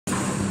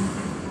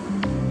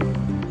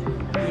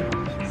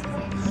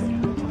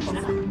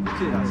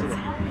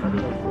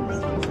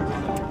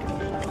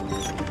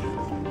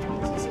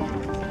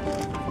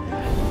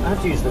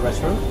have to use the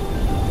restroom.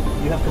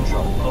 You have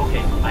control.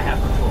 Okay, I have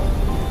control.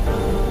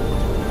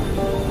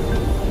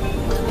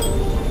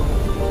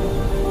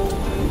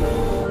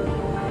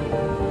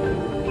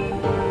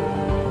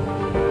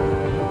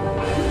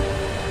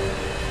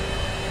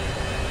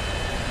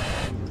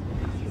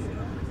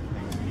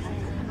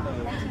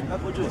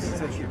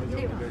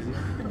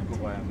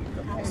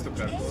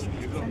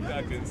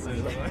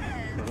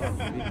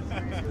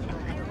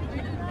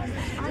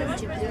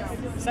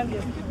 Thank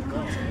you.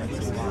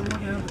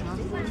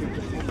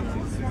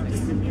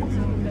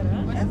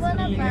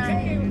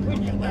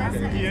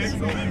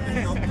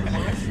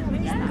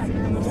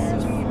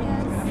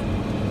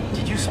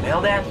 Did you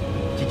smell that?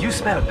 Did you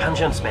smell a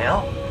pungent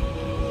smell?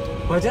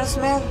 What does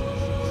smell?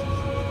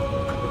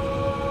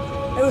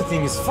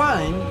 Everything is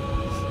fine.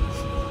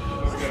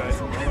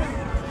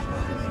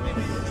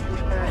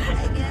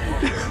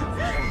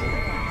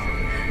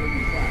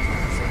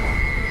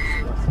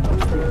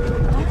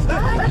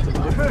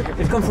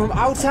 It comes from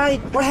outside?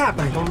 What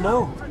happened? I don't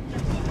know.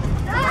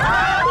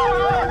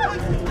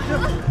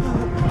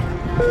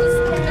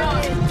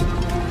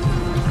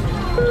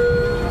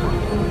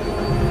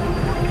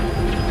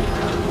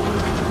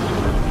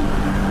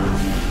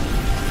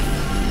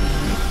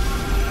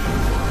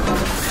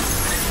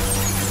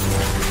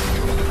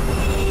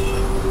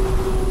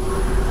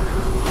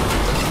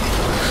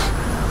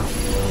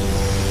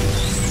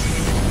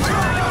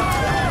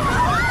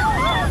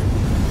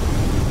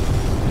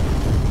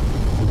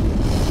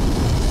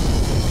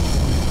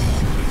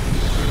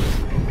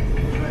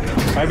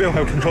 I will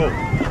have control.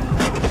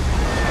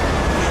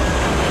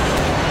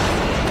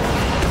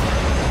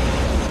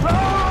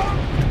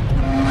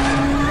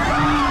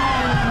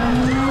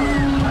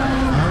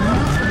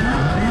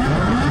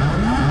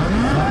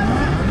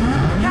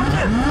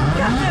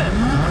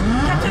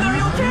 Captain, are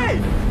you okay?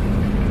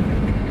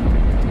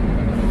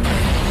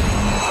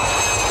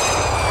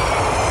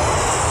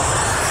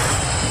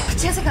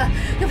 Jessica,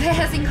 your plane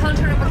has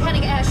encountered a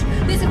volcanic ash.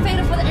 This is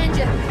fatal for the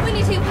engine. We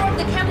need to inform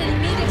the captain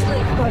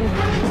immediately.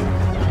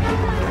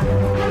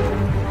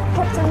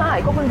 Captain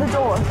Mike, open the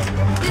door.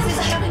 This is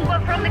Captain Guo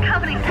from the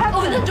company.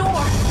 Open the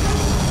door.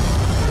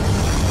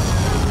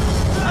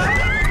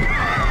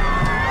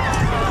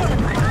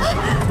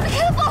 Be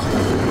careful!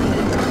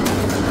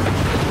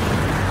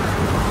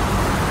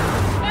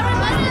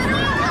 Everybody is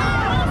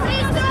wrong!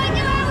 Please don't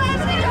give our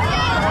lives to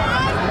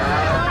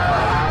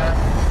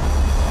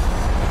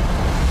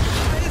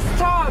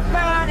Stop,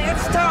 man!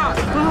 It's stop!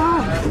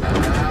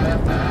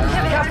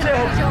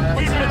 Captain,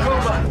 he's in a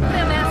coma. Put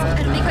a mask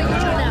and make a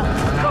U-turn now.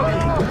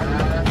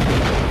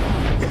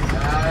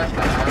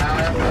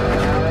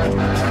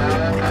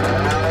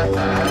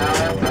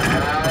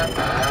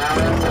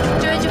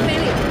 Engine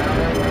failure.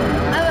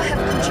 I will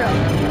have control.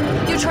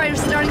 You try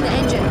restarting the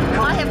engine.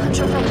 I have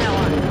control from now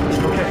on.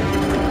 Okay.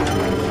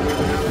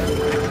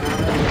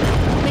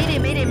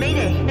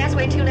 Mayday.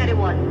 Nestway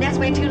 291.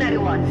 Nestway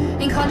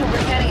 291. Encounter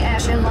volcanic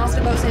ash and lost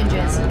both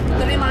engines.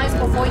 30 miles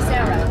before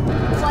Sarah.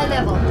 Flight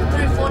level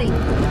 340.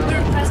 We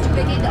request to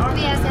begin the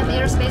RVSM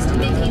airspace to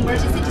make the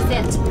emergency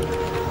descent.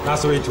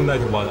 Nestway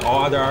 291.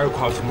 All other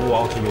aircraft move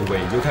out your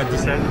way. You can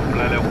descend to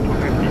flight level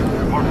 250.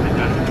 Report the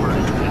dash for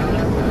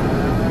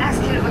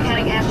Execute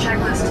volcanic ash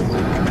checklist.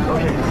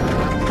 Okay.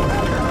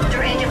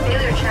 Your engine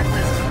failure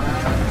checklist.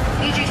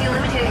 EGT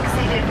limited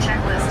exceeded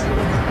checklist.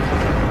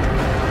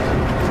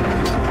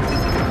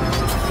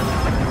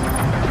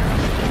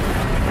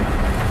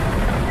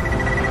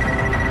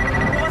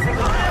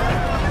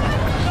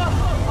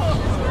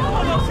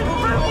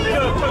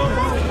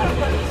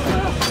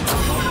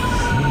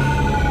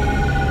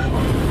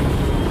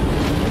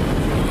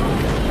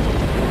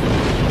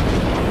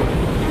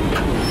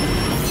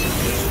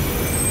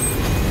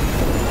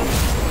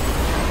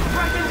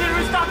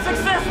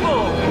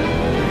 Successful!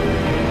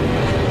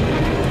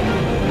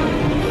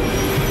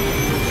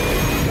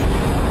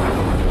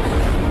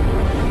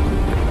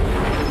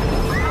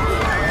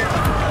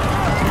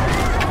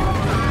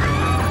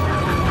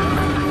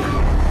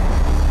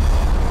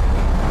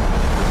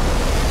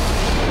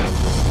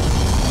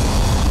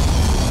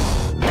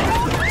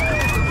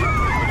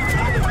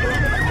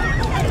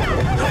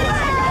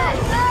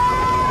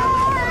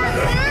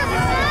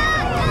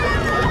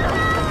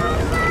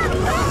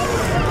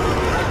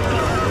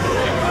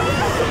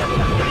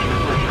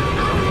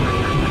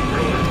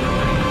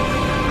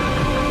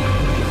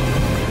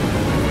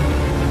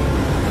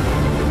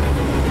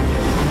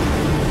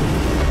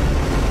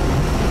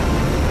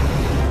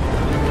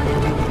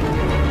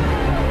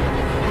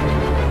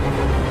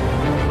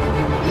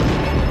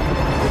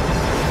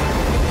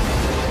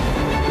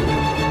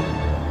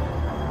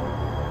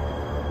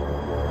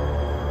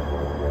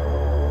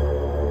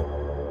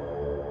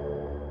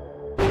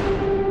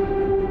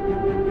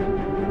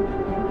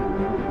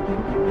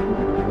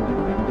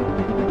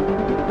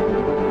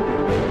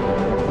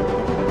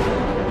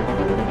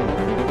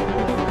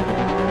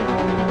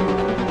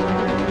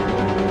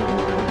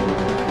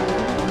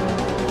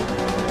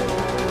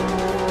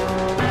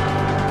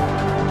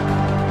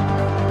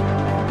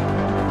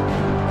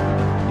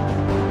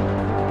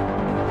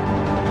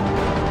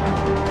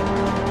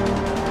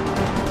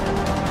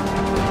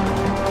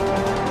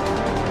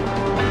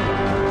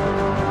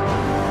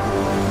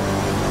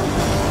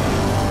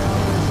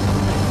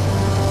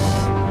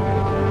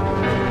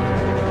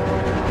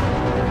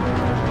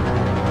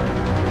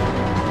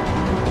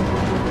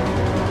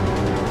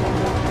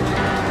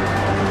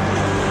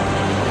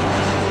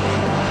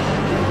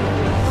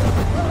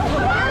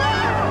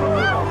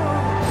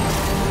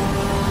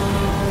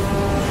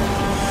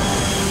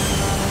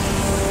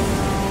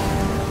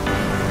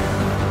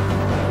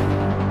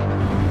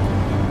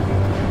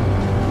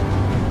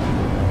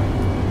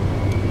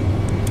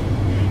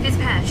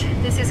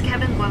 is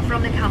Captain Guan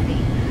from the company.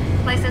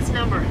 License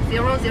number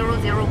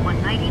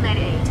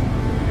 0001-1998.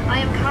 I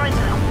am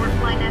currently on board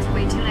flight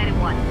Nesway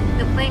 291.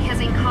 The plane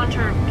has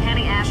encountered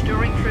volcanic ash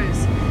during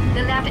cruise.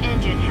 The left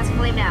engine has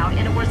flamed out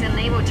and was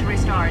unable to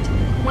restart.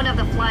 One of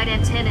the flight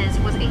attendants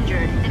was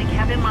injured, and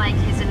Captain Mike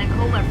is in a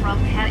coma from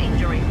head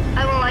injury.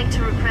 I would like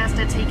to request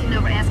a taking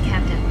over as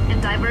captain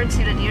and divert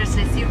to the nearest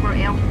super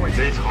airport.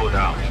 Please hold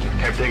on,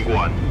 Captain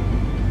Guan.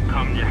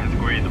 Company has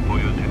agreed for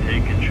you to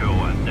take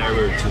control and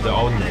divert to the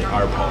alternate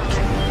airport.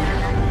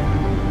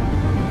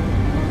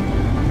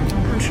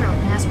 Control,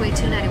 Nesway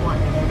 291.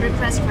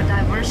 Request for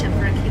diversion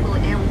for Cable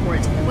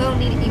Airport. We'll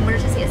need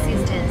emergency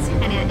assistance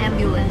and an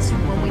ambulance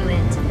when we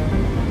land.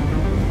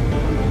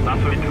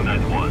 Nesway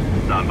 291,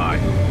 stand by.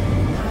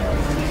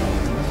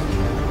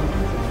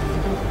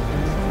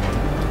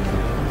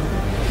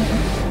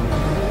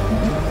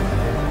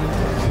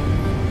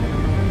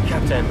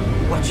 Captain,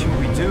 what should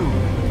we do?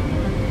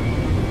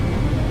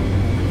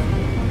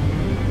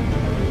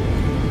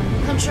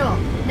 Control,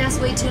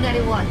 Nesway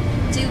 291.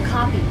 Do you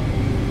copy?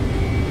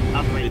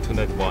 Nesway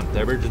 291,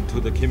 diversion to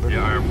the Kimberley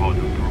Airport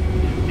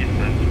approved.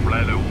 Descend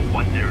flight level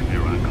 100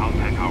 and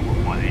contact tower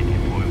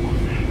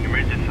 180.1.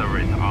 Emergency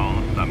service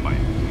on standby.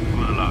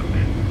 Good luck.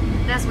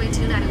 Nesway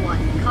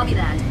 291. Copy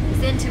that.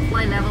 Send to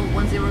flight level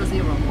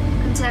 100.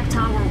 Contact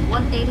tower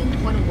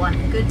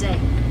 180.1. Good day.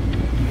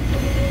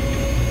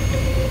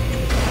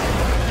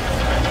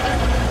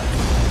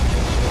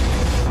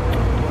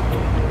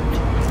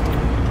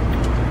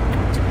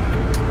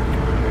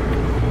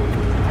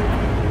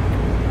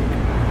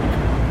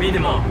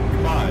 Minimum.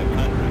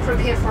 500.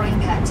 Prepare for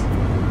impact.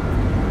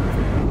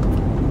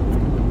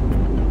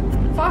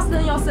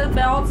 Fasten your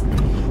seatbelts.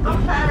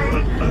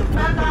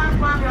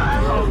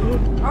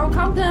 Our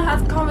captain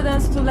has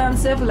confidence to land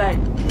safely.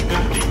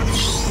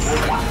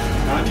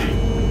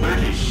 30.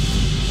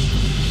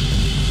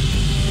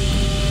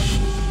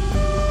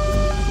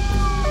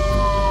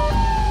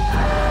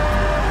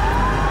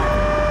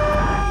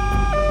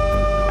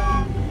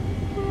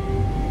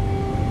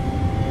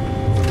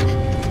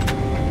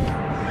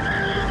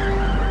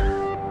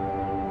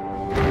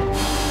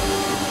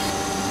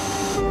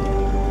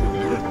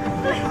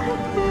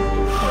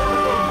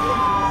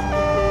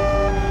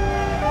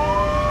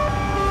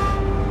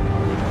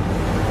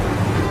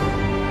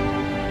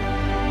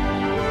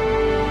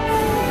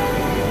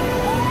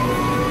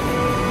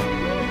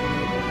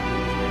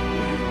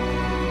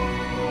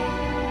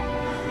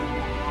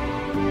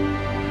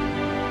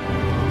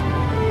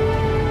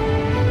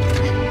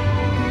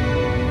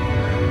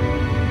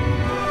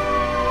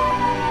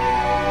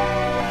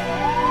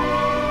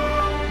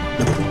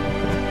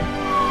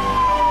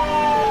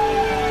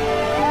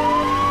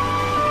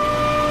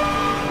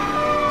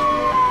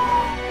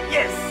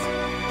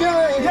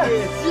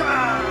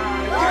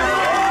 Yes!